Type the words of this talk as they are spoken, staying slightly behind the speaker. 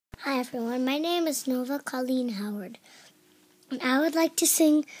Hi everyone, my name is Nova Colleen Howard, and I would like to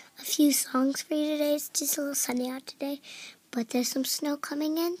sing a few songs for you today. It's just a little sunny out today, but there's some snow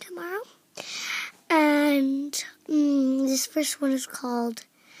coming in tomorrow. And this first one is called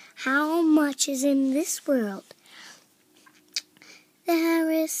How Much Is in This World?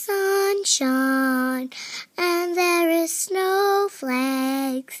 There is sunshine, and there is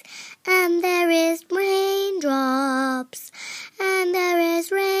snowflakes, and there is raindrops, and there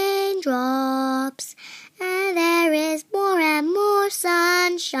is raindrops, and there is more and more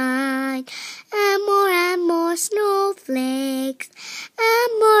sunshine, and more snowflakes,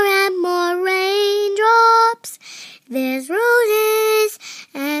 and more raindrops. There's roses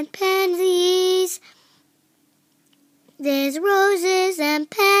and pansies. There's roses and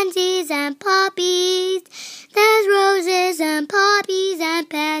pansies and poppies. There's roses and poppies and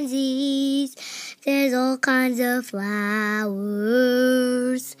pansies. There's all kinds of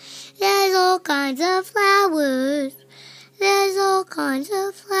flowers. There's all kinds of flowers. There's all kinds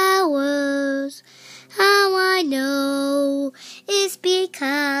of flowers. How I know is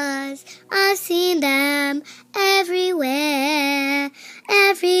because I've seen them everywhere,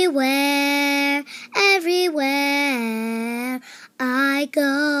 everywhere, everywhere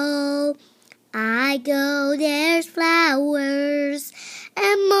I go, there's flowers,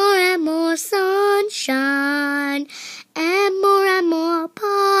 and more sunshine, and more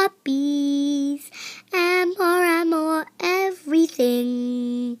poppies, and more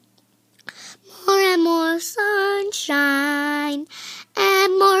everything. More and more sunshine,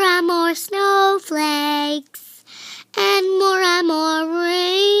 and more snowflakes, and more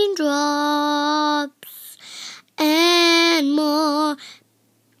raindrops, and more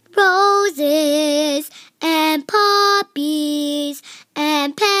roses and poppies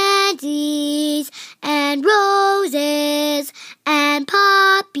and pansies and roses and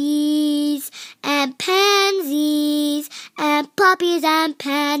poppies and pansies and poppies and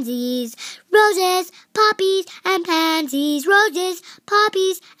pansies, roses, poppies and pansies, roses,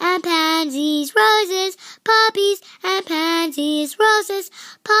 poppies and pansies, roses, poppies and pansies, roses,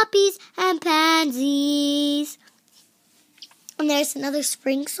 poppies and pansies. And there's another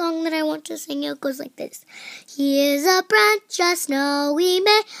spring song that I want to sing. It goes like this. Here's a branch of snowy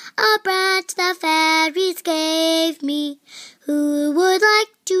May, a branch the fairies gave me. Who would like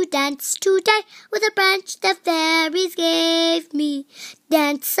to dance today with a branch the